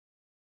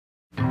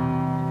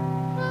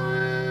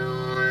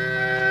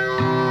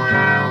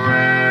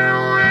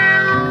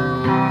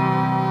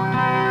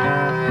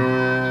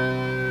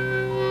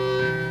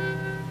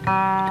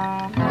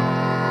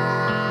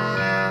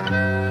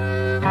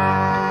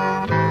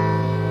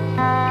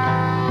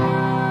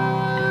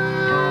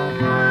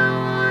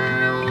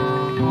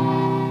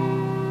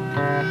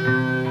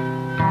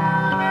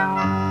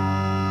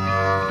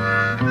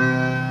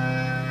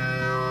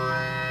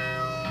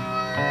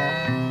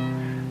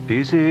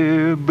These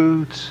here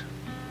boots,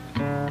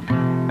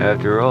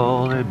 after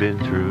all they've been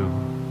through,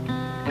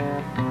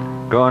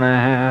 gonna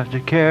have to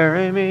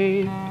carry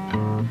me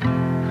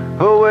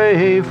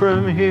away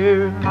from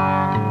here.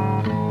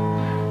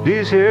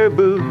 These here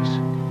boots,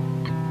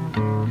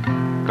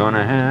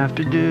 gonna have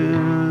to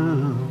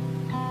do,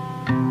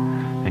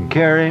 and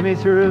carry me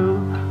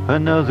through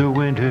another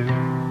winter.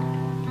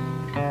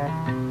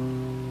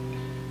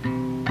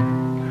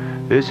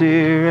 This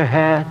here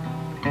hat,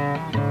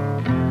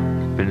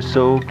 been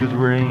soaked with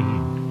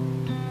rain,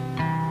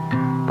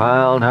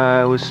 piled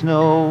high with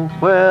snow.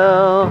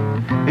 Well,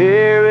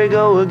 here we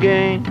go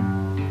again.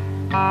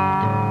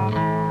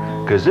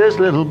 'Cause this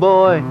little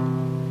boy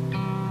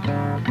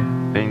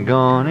been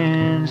gone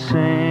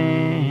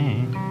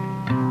insane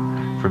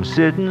from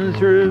sitting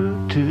through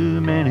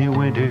too many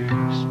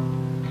winters.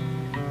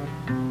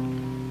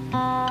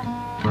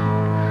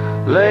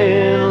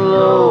 Laying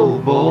low,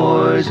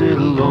 boys,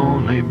 it'll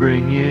only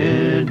bring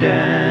you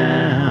down.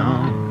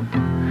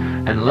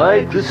 And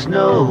like the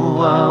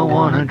snow, I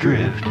wanna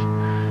drift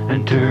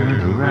and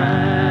turn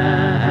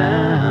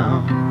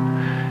around.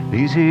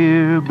 These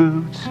here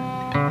boots,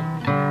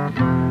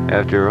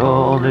 after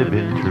all they've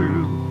been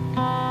through,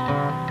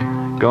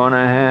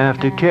 gonna have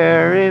to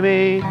carry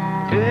me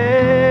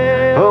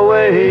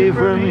away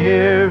from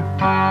here.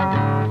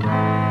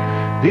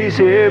 These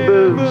here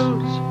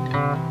boots,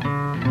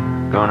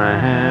 gonna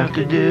have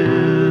to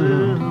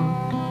do,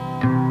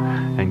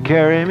 and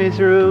carry me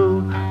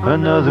through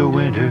another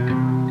winter.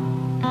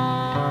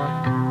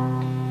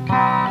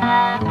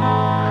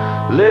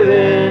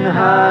 Living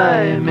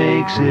high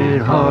makes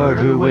it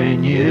harder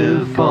when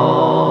you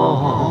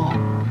fall,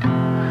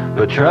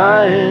 but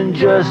try and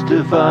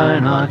justify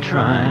not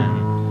trying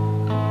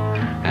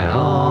at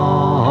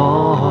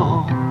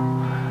all.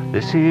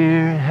 This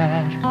here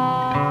hat,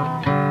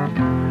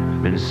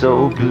 been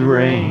soaked with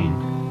rain,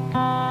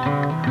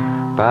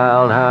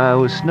 piled high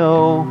with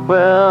snow.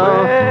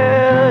 Well,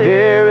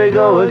 here we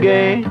go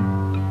again.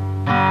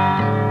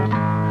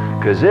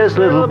 'Cause this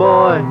little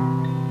boy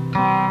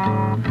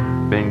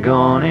been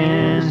gone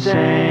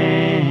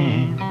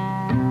insane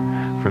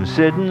from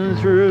sitting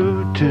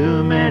through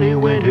too many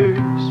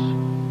winters.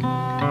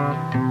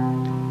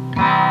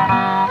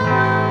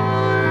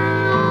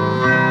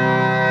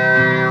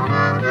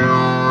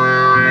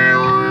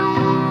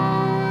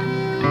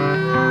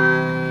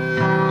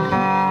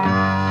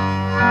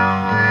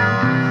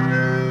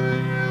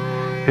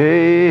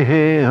 Hey,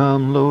 hey,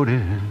 I'm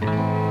loaded.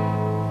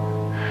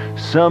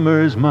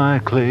 Summer's my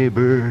clay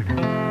bird.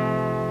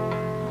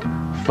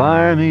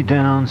 Fire me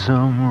down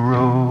some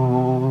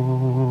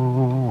road.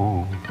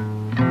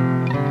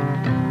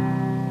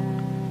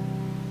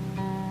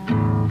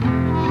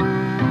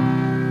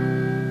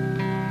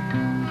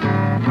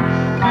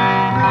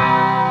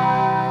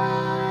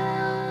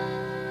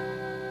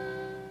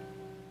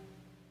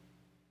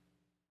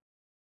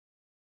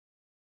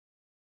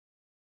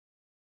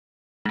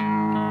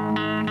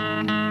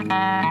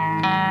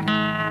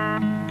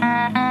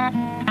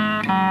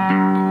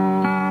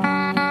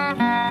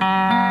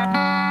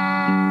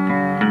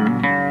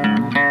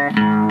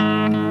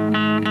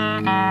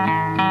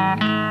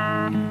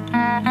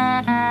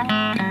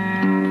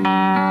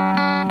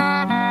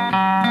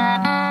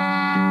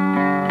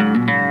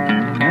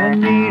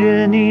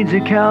 Anita needs a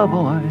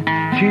cowboy,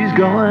 she's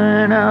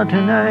going out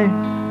tonight.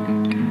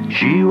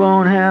 She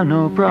won't have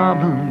no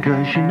problem,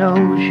 'cause she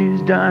knows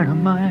she's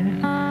dynamite.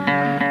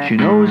 She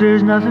knows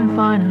there's nothing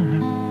finer,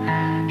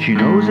 she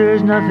knows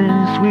there's nothing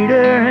sweeter,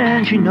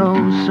 and she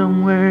knows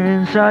somewhere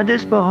inside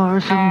this bar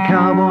some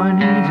cowboy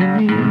needs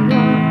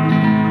Anita.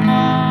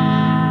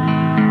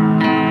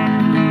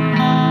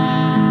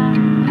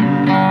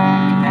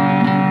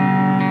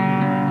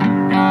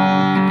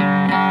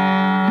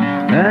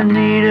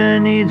 Anita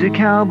needs a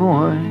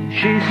cowboy,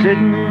 she's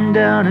sitting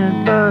down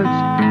at Bud's.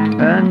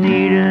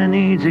 Anita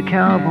needs a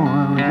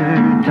cowboy with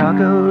her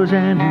tacos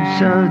and her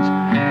suds.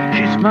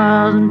 She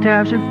smiles and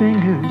taps her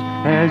fingers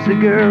as the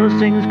girl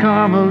sings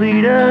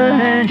Carmelita,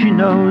 and she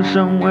knows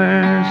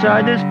somewhere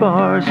inside this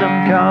bar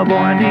some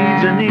cowboy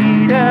needs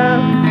Anita.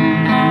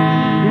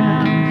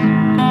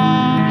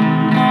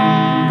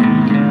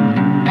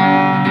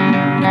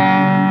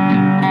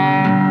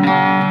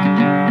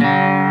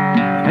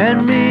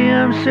 And me,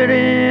 I'm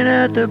sitting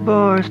at the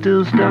bar,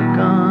 still stuck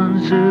on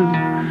Sue.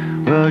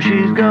 Well,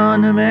 she's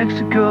gone to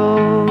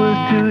Mexico with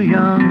two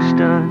young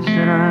studs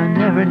that I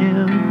never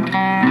knew.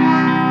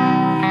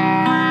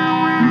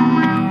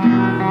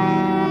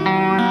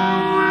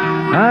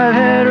 I've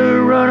had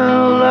a run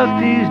of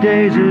luck these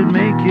days that'd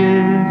make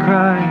you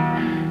cry,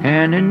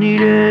 and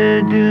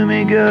Anita'd do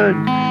me good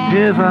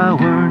if I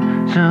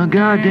weren't so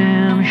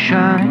goddamn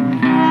shy.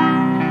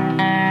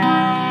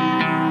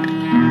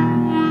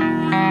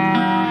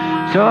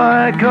 So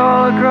I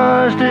call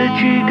across to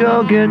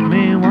Chico, get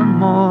me one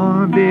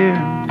more beer.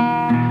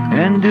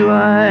 And do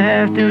I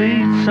have to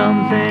eat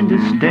something to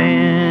stay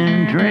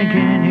in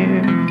drinking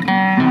here?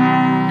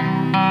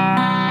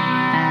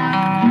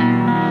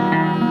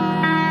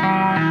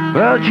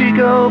 Well,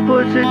 Chico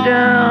puts it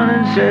down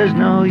and says,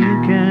 no,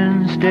 you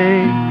can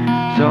stay.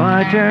 So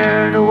I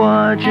turn to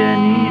watch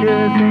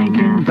Anita,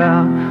 thinking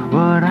about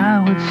what I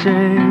would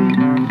say.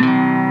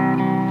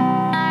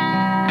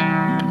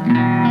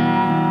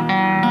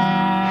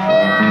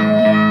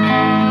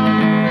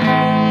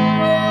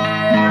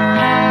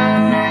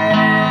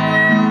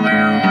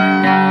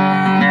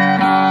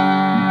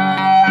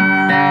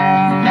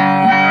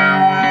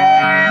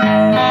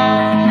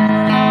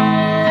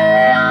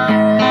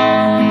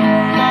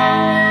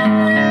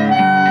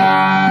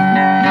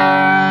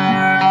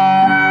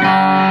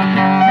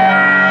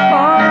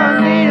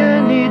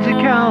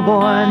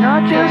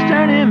 Not just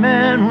any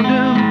man will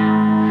do.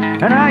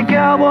 And I'd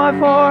cowboy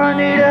for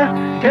Anita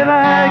if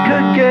I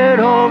could get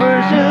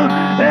over Sue.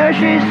 There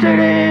she's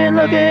sitting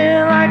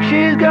looking like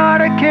she's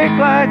got a kick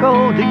like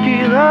old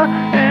tequila.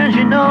 And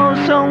she knows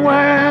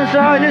somewhere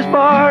inside this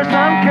bar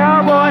some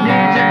cowboy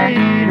needs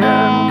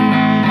Anita.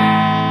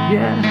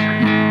 Yes.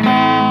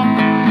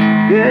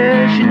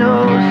 Yes, she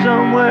knows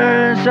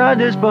somewhere inside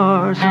this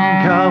bar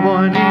some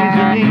cowboy needs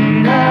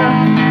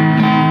Anita.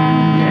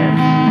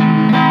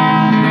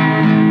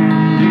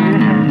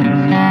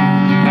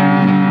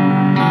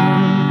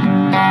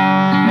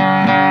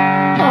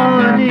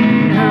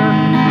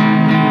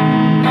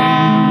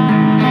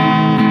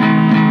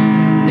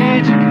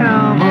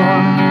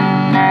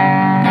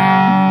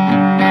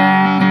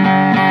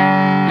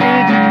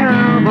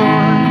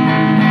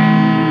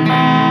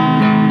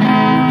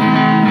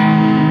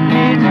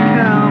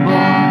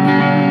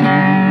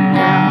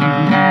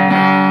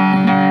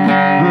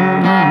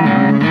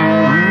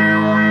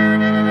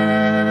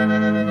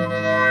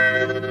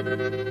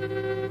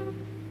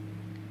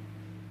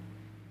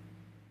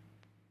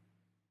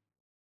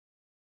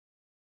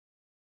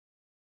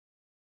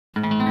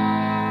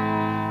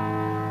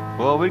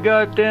 Well, we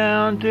got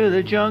down to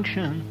the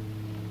junction,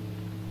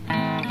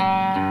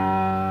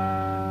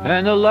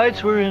 and the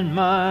lights were in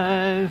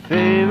my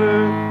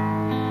favor.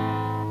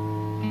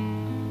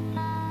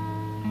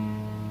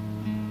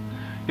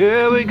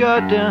 Yeah, we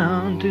got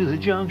down to the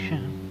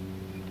junction,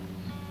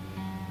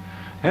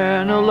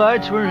 and the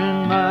lights were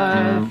in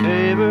my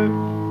favor.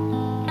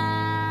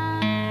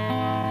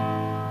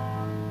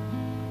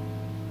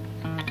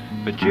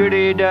 But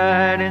Judy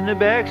died in the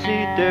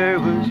backseat, there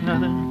was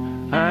nothing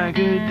I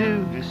could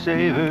do to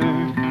save her.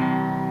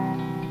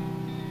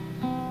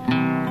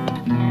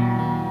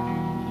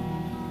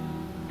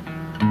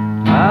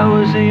 I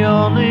was the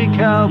only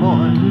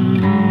cowboy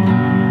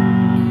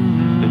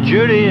that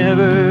Judy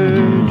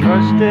ever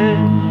trusted.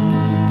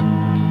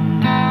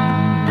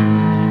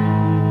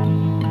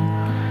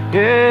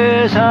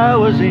 Yes, I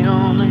was the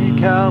only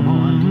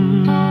cowboy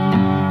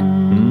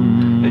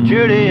that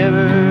Judy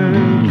ever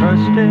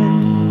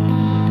trusted.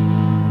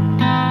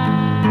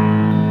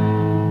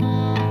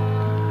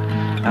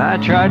 I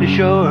tried to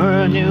show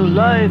her a new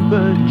life,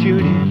 but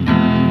Judy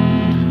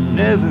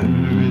never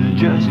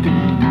adjusted.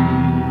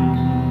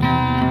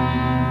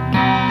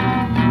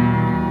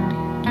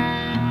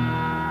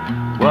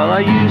 Well, I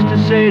used to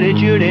say to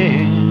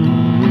Judy,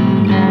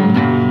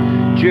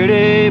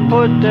 Judy,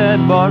 put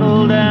that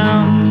bottle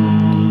down.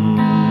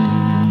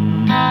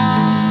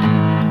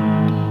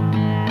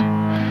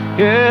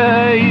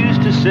 Yeah, I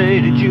used to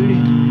say to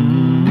Judy,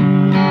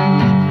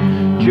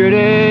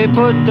 Judy,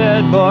 put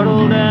that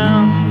bottle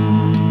down.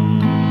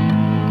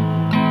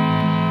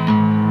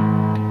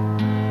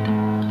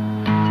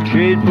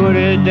 She'd put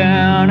it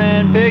down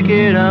and pick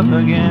it up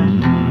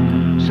again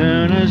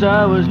soon as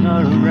I was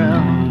not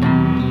around.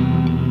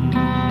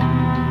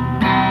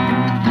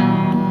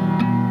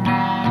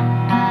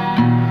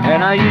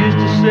 And I used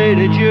to say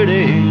to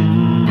Judy,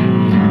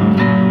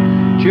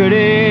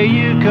 Judy,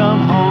 you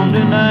come home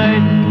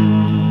tonight.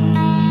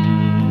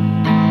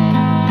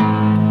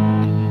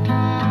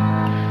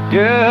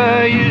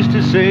 Yeah, I used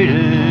to say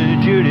to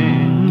Judy,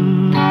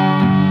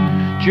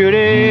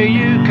 Judy,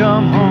 you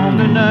come home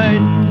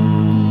tonight.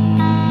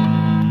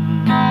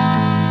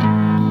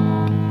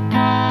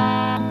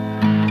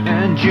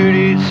 And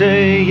Judy'd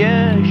say,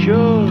 yeah,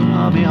 sure,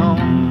 I'll be home.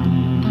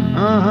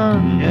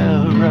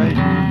 Yeah, right.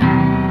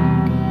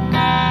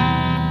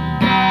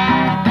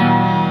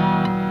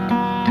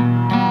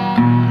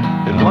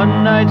 Then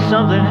one night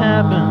something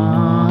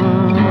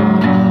happened,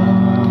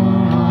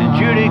 and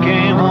Judy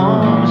came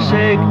home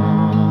sick.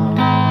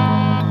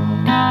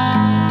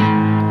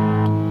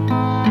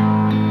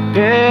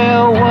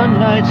 Yeah, one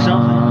night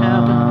something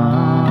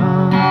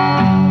happened,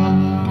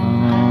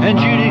 and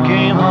Judy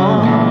came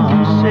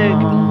home sick.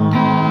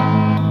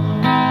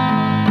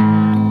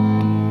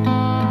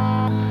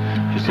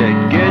 She said,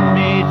 get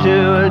me to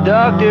a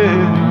doctor,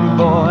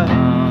 boy,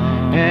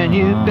 and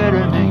you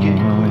better make it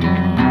quick.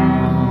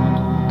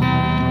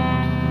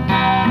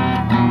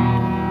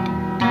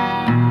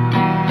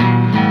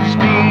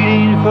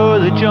 Speeding for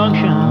the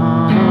junction,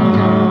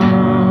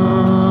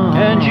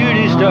 and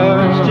Judy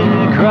starts to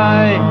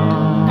cry.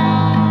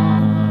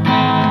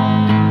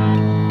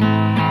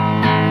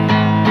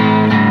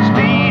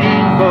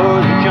 Speeding for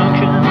the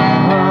junction,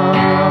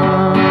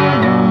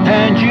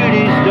 and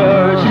Judy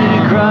starts to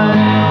cry.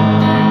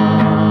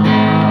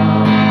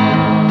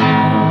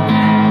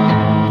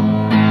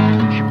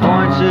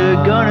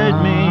 gun at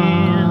me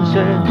and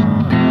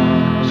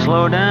says,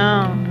 slow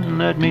down and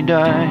let me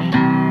die.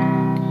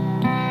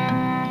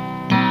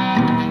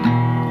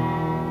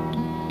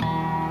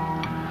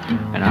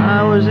 And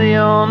I was the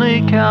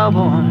only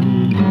cowboy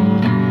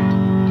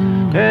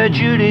that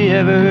Judy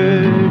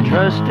ever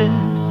trusted.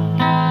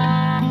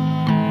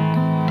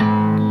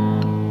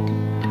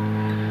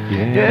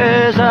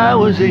 Yes, I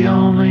was the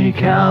only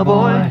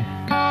cowboy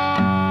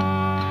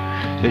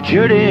that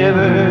Judy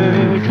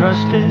ever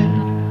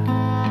trusted.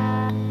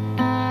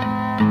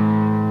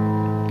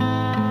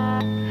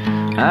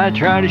 I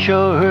tried to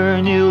show her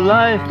a new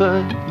life,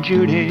 but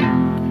Judy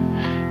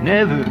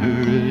never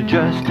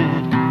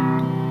adjusted.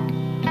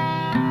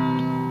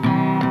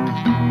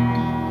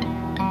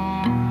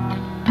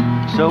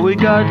 So we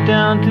got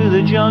down to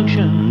the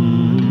junction,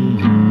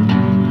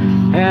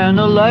 and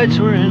the lights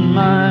were in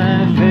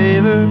my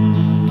favor.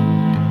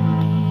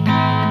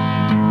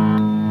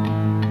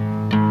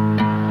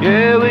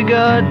 Yeah, we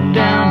got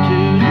down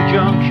to the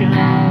junction,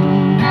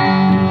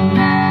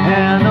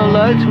 and the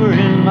lights were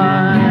in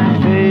my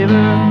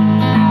favor.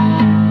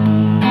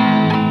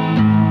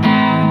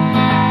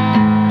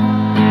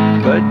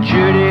 But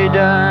Judy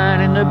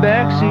died in the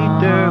backseat.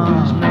 There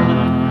was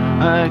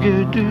nothing I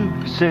could do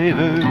to save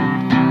her.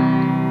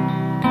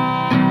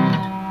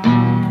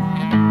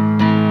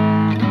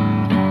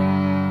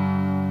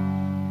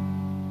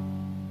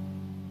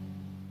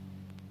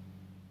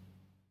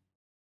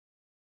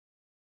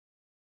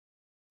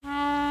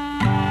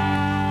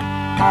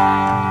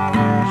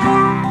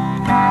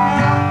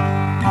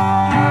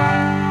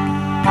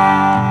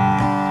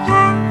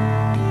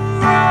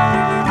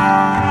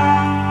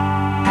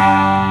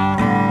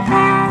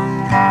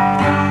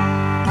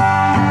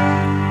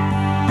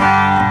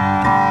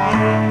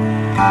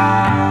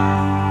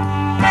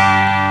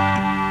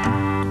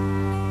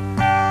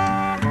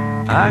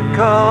 I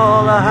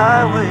call the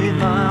highway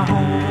my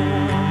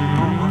home,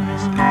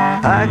 boys.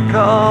 I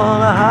call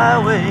the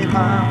highway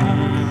my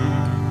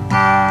home.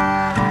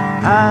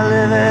 I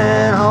live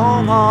at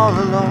home all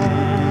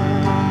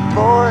alone,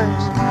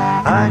 boys.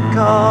 I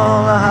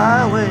call the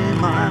highway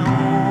my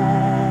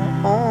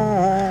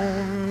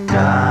home.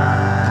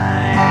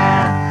 Diane,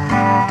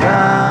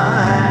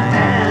 Diane,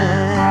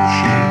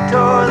 she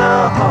tore the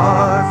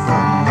heart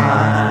from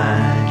my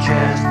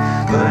chest,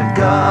 but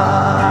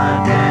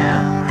goddamn,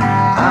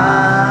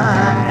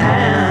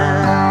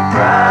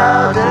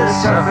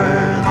 suffer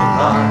the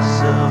loss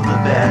of the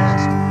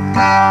best.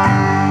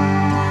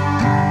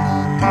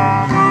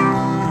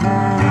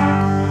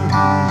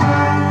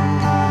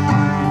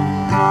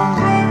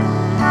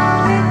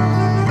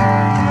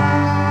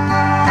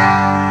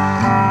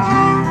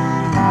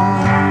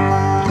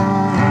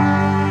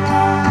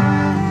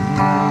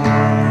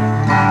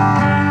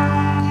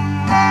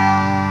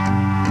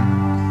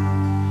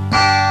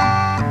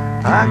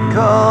 I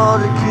call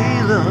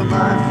tequila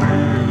my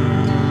friend,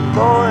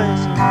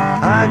 boys.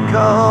 I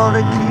call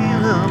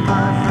tequila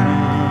my friend.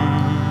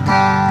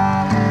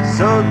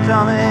 So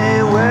tell me,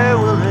 where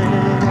will it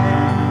end,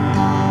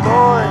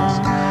 boys?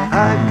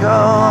 I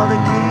call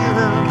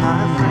tequila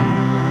my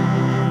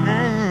friend.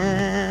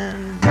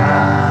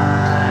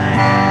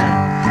 Diane,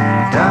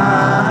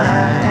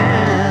 Diane,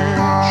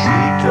 she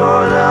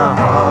tore the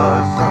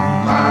heart from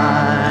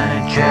my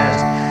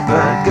chest,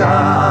 but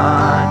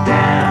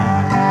goddamn,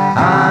 I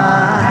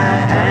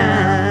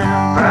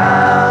am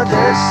proud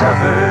to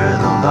suffer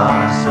the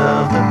loss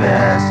of the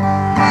best.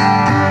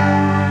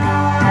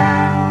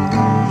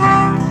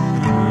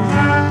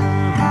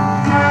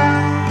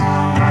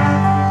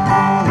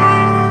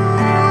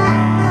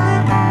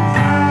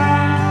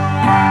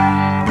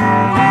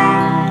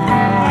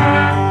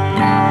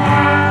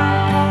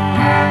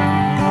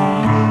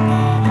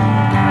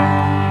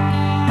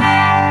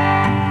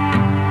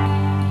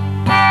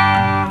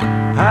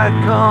 I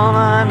call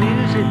my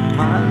music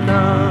my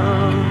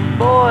love,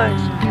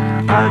 boys.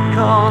 I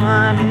call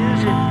my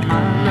music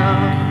my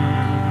love.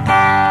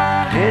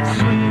 It's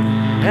sweet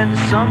and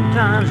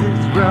sometimes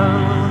it's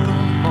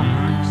rough,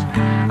 boys.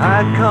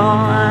 I call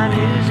my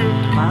music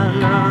my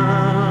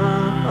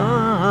love.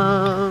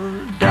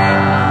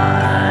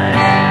 Diane,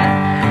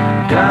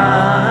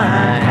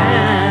 Diane,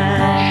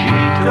 she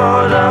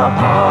tore the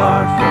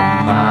heart from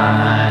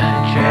my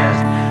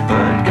chest,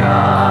 but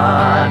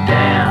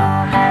goddamn,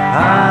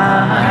 I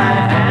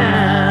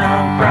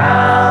am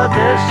proud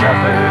to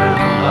suffer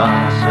the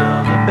loss of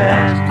the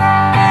best.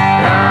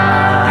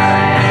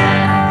 Diane,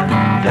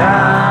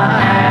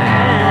 Diane,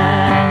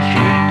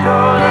 she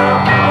tore the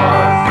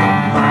heart from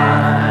my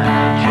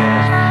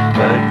chest,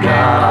 but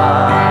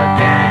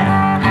goddamn,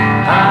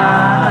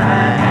 I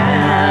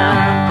am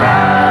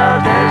proud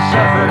to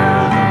suffer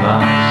the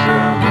loss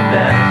of the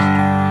best.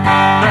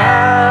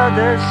 Proud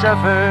to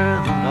suffer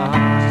the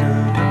loss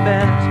of the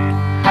best.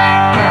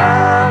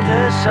 Proud to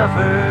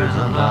suffer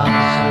the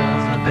loss of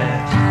the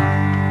best.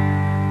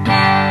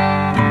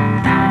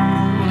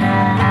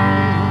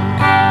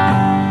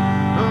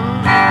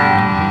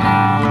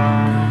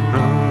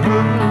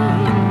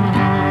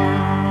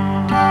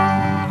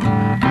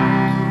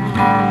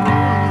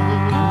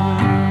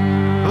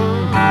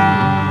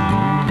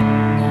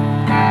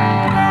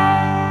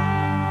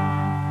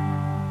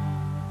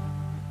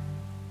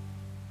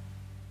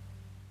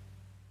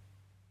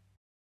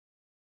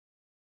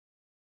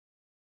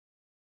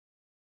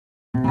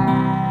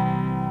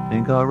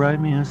 I'll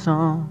write me a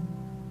song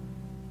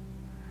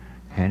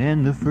and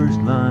end the first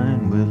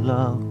line with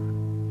love,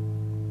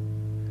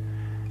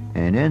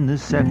 and end the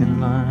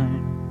second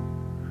line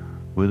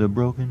with a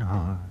broken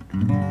heart.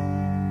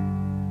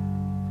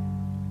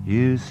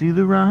 You see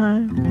the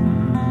rhyme?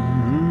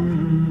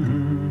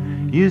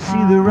 You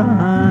see the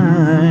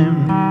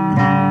rhyme?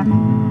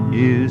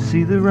 You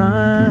see the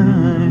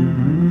rhyme?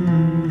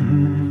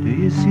 Do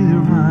you see the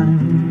rhyme?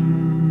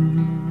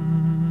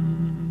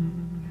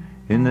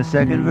 In the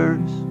second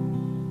verse,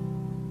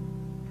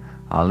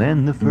 I'll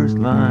end the first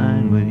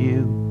line with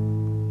you,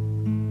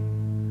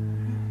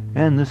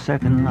 and the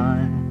second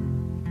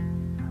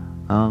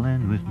line I'll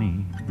end with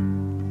me.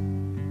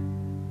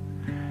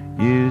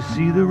 You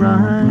see the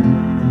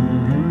rhyme?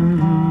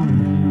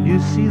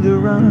 You see the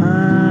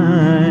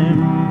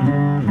rhyme?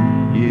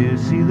 You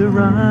see the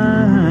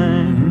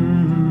rhyme?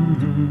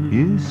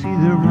 You see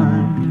the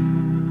rhyme?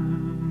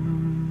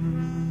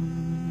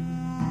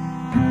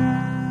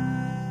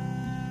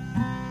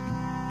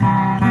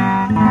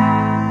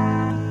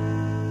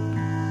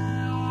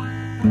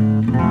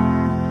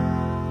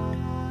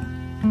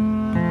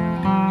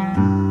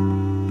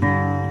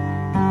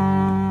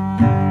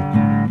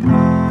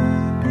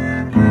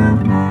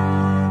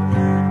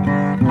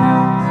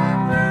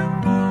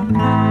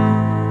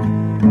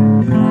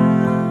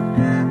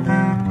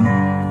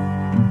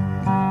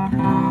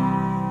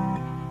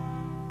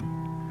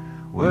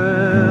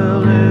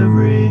 Well,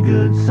 every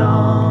good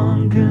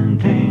song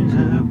contains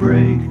a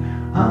break,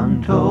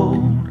 I'm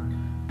told,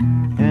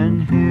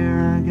 and here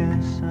I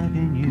guess I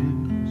can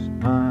use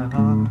my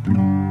heart.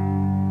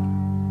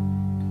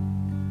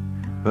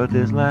 But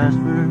this last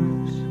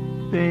verse,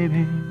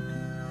 baby,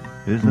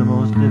 is the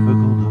most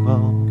difficult of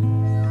all,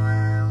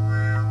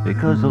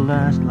 because the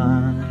last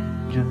line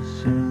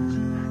just says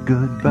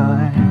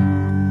goodbye.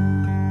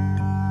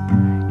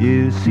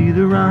 You see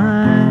the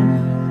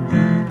rhyme?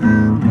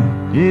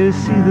 You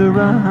see the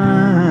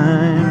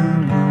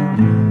rhyme?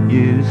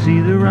 You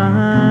see the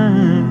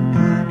rhyme?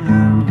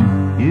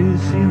 You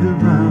see the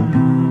rhyme?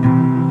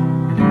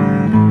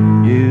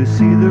 You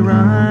see the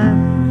rhyme?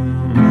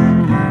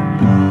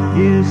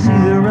 You see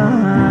the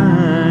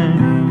rhyme?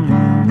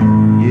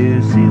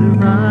 You see the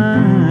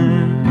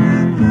rhyme?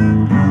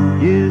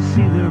 You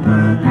see the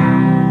rhyme?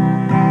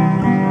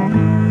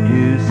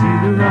 You see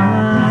the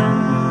rhyme?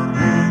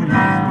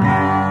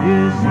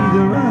 You see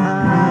the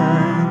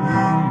rhyme?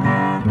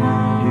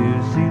 You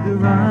see the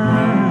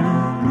rhyme?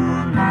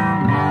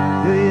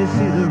 Do you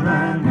see the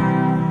rhyme?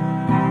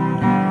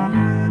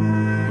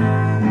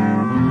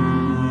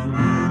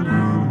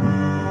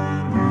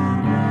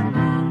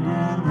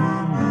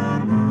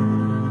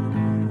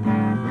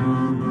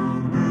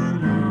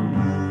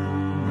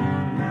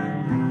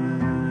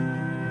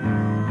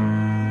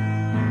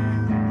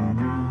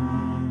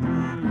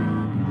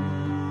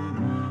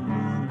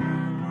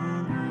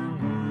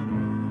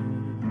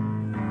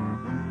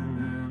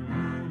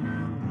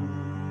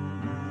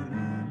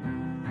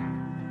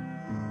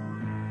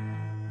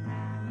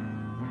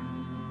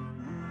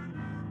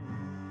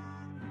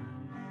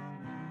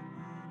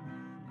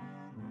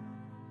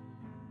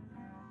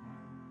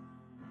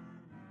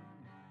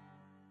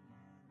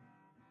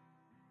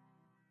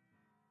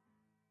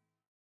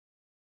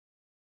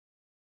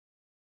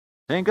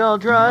 Think I'll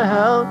dry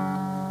out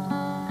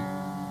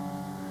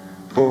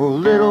for a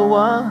little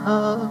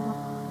while.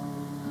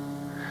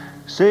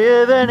 See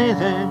if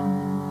anything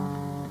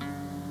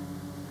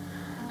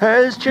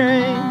has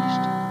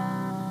changed.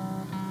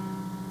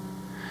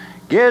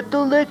 Get the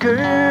liquor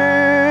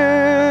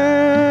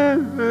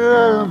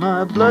out of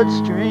my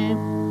bloodstream.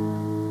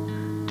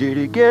 Did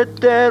it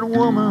get that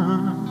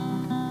woman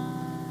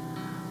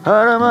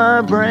out of my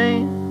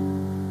brain?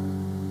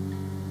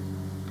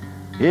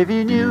 If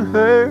you knew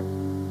her,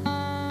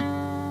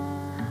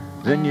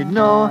 then you'd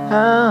know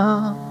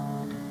how.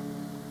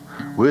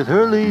 With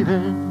her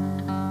leaving,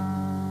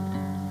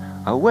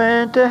 I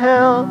went to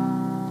hell.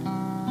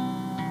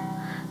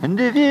 And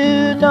if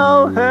you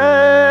know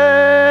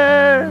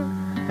her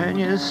and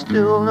you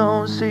still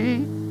don't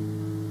see,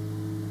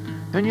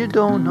 then you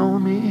don't know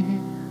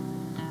me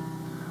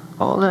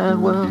all that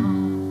well.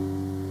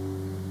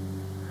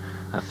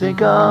 I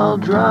think I'll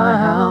dry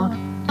out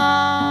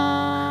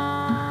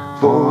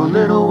for a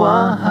little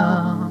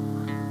while.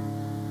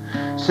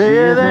 See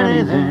if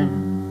anything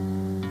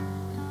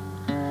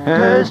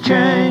has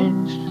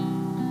changed.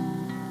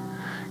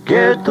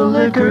 Get the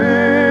liquor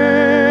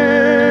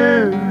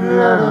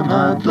out of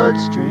my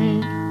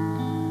bloodstream.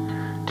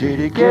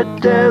 Did it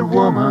get that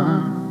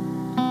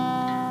woman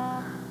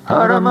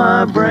out of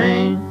my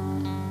brain?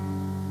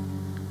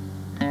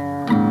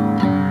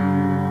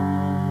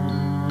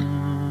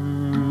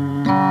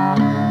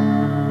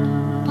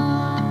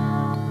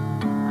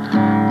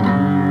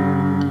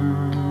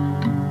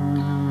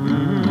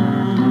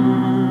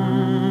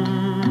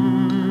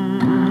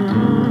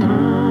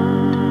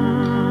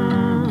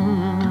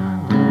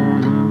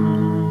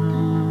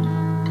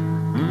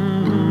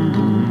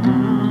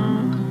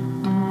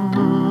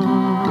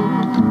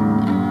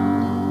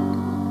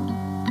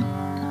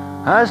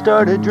 I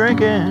started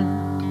drinking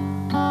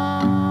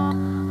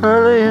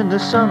in the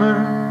summer,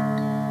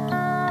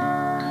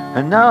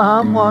 and now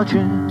I'm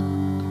watching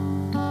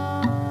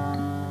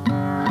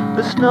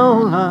the snow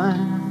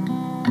line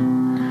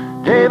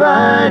day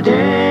by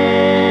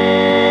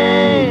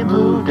day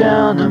move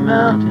down the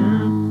mountain.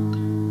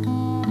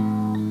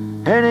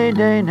 Any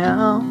day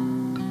now,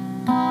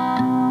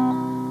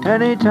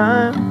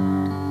 anytime,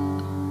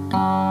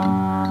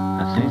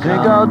 I think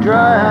I'll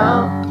dry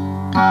out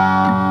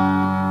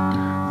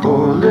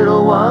for a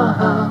little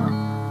while.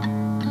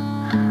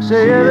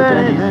 Say if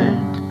anything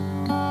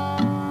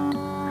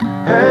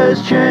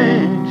has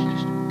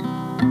changed,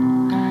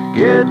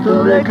 get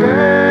the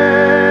liquor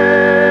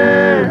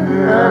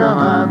out of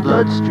my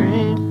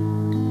bloodstream.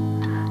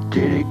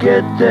 Did it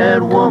get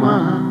that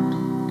woman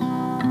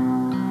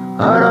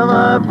out of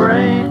my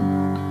brain?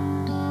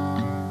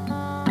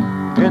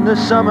 In the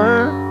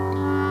summer,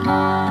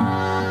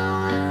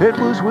 it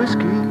was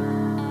whiskey,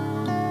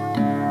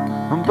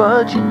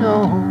 but you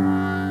know,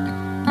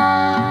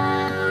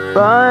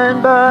 by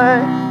and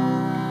by,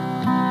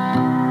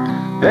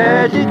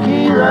 bad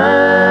tequila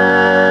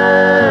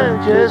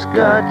just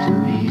got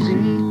too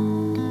easy,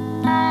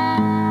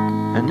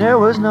 and there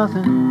was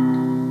nothing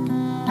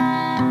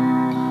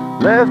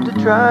left to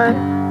try.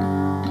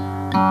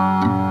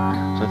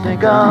 So I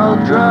think I'll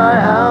dry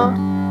out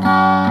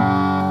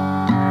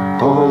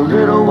for a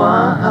little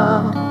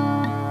while.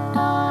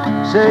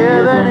 Say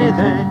if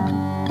anything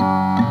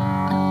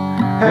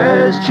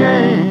has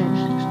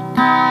changed,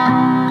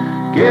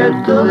 get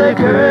the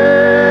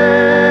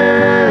liquor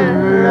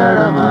out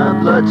of my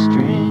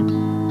bloodstream.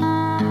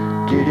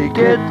 Did it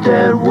get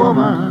that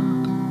woman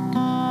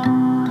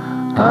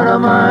out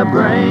of my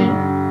brain?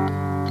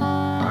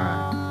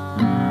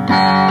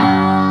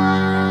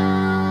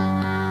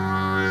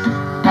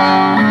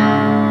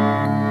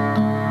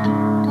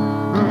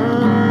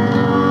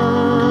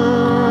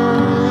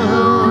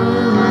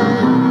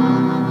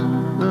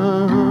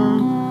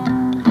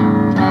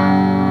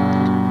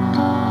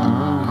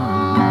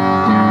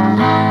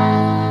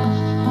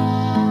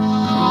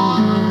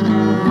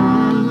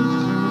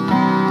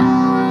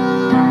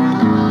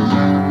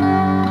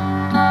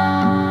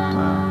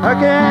 I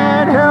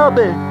can't help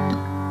it,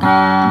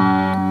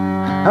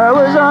 I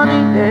was on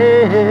the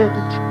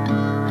edge,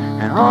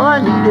 and all I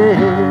needed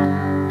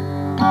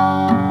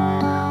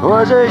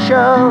was a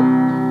shout,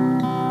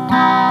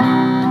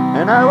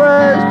 and I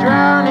was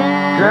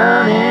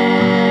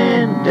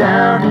drowning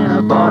down in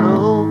a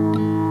bottle,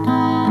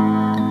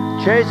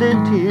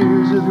 chasing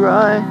tears with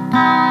rye,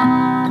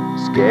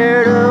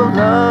 scared of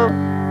love.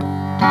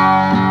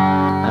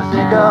 I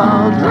think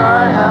I'll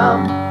dry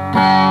out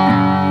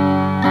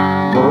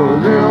for a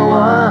little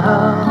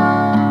while.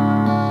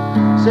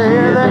 Say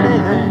if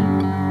anything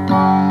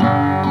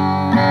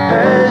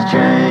has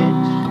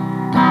changed,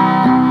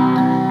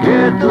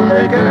 get the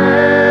liquor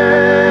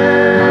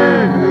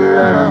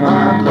out of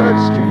my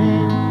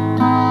bloodstream.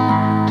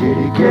 Did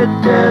it get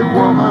that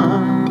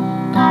woman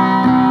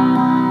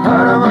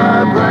out of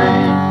my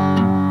brain?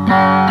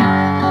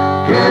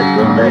 Get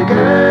the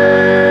liquor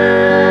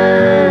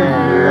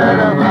out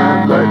of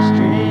my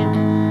bloodstream.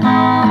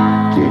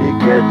 Did it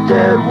get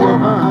that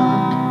woman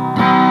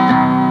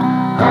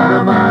out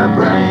of my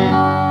brain?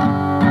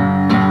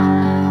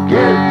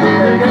 Get the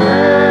liquor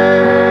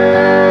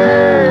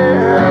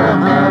out of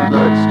my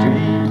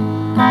bloodstream.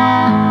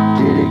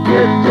 Did it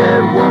get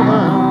that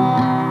woman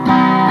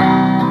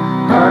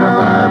out of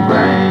my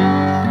brain?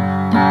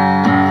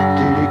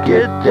 Did it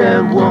get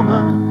that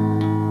woman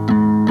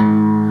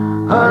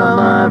out of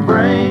my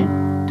brain?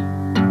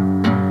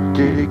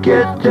 Did it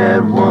get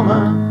that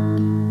woman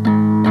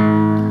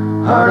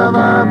out of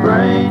my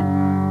brain?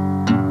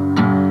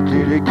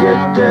 Did it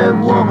get that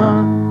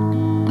woman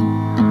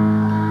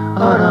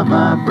out of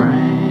my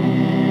brain?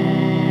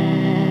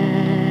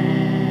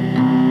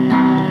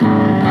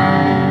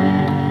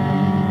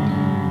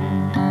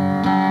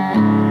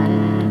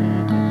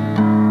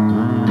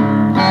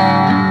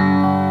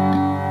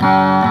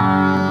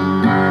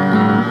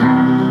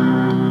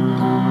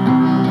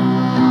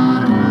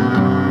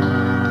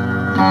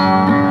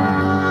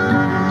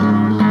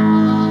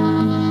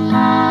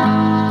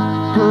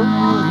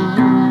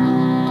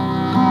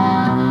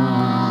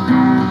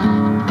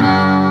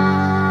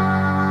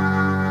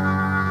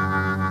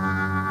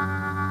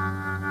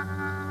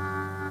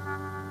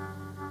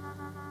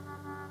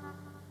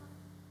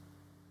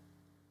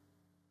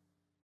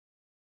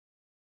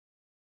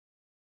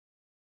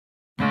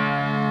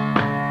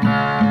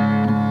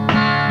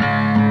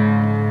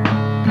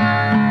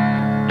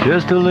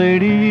 Just a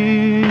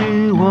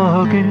lady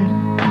walking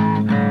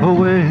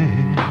away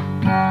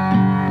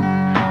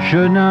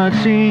should not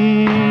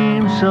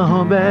seem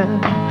so bad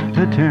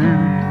to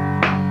turn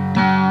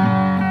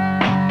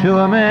to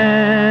a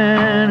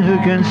man who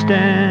can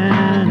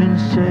stand and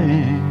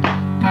say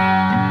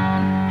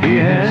he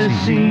has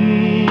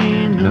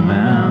seen the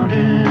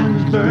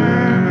mountains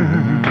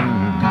burn.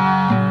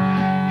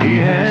 He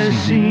has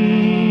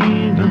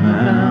seen the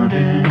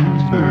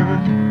mountains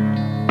burn.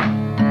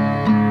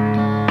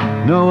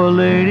 No, a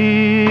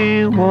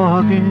lady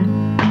walking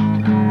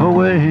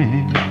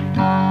away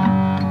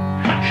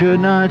should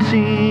not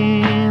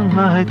seem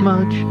like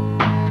much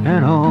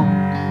at all,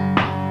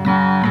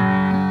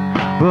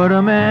 but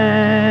a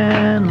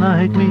man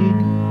like me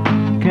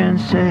can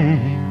say,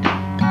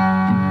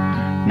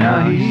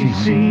 now he's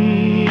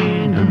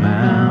seen the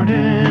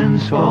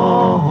mountains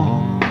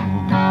fall.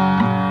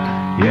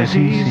 Yes,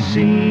 he's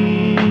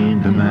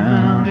seen the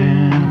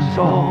mountains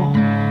fall.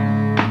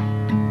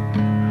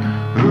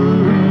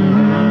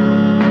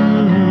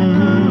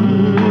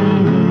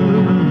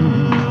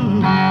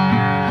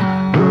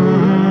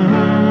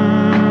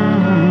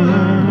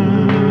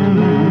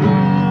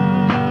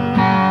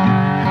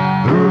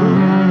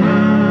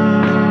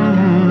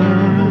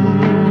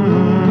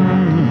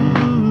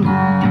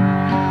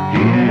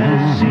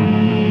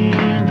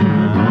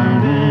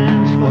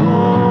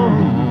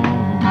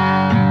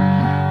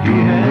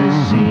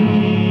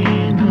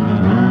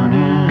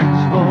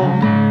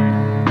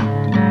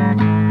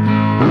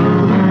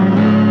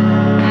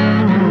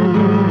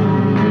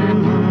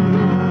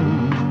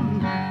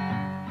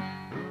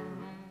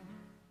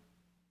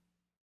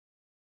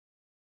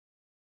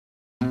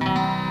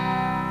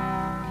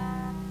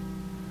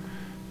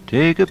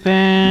 Take a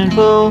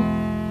panful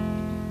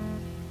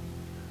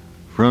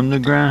from the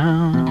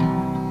ground,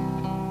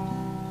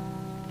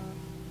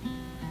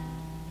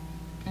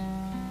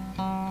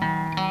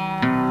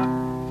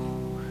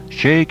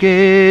 shake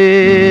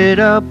it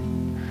up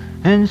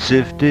and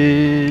sift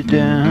it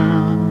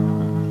down.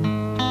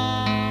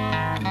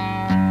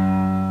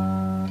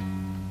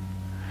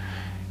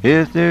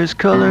 If there's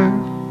color,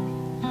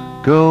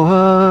 go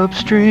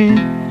upstream.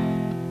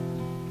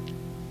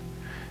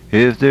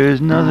 If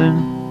there's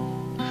nothing,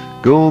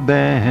 go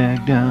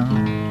back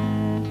down.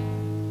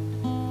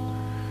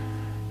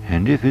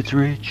 And if it's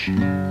rich, you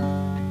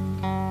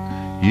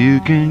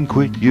can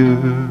quit your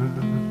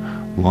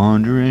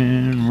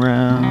wandering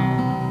round.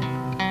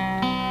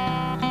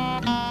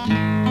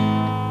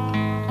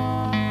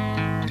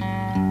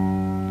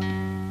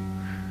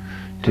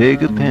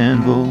 Take a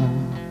panful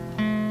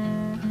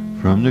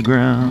from the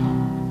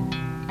ground.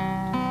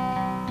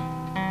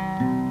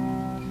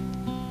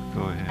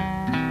 Go ahead.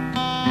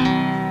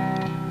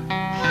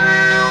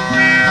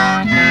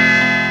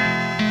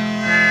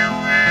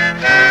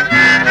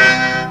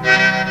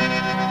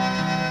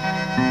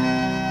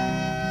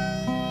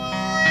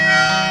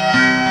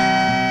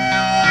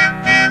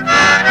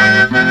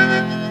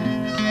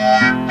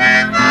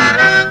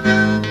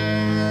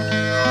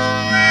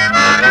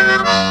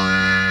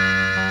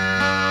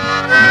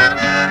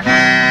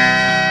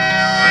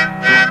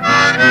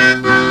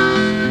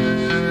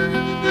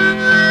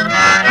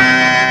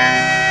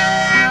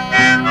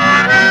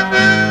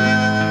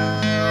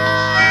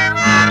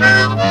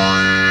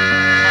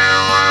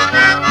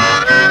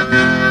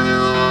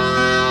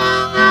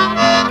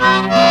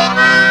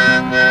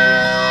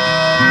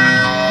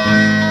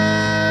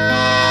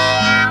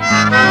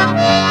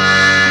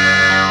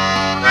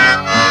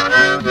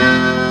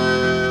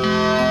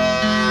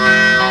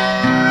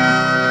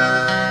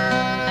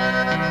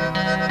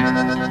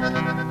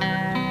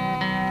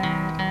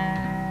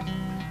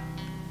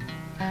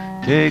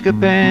 Take a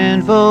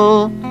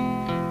panful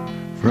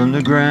from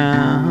the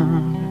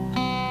ground,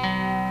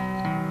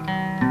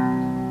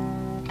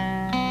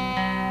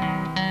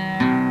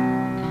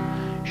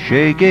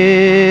 shake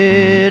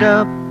it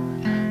up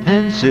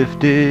and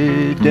sift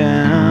it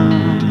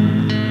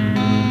down.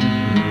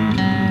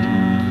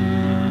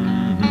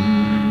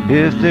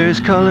 If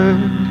there's color,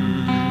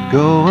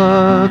 go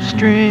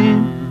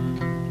upstream.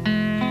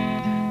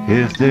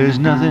 If there's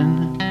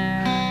nothing,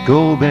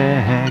 go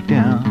back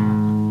down.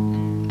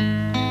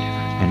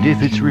 And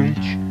if it's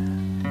rich,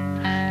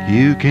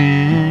 you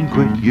can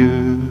quit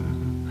your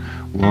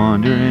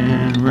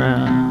wandering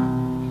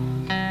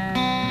round.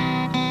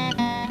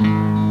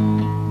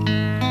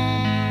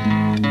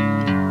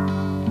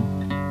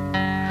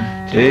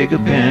 Take a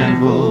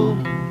panful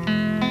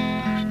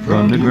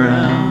from the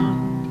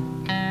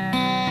ground,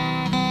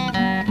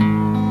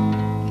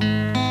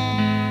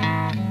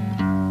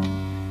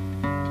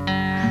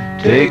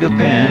 take a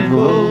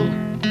panful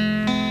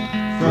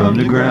from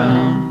the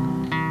ground.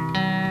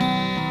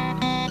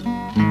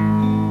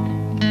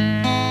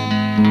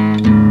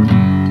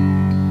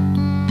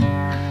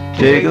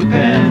 Take a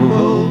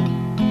panful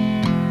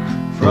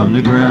from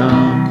the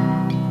ground.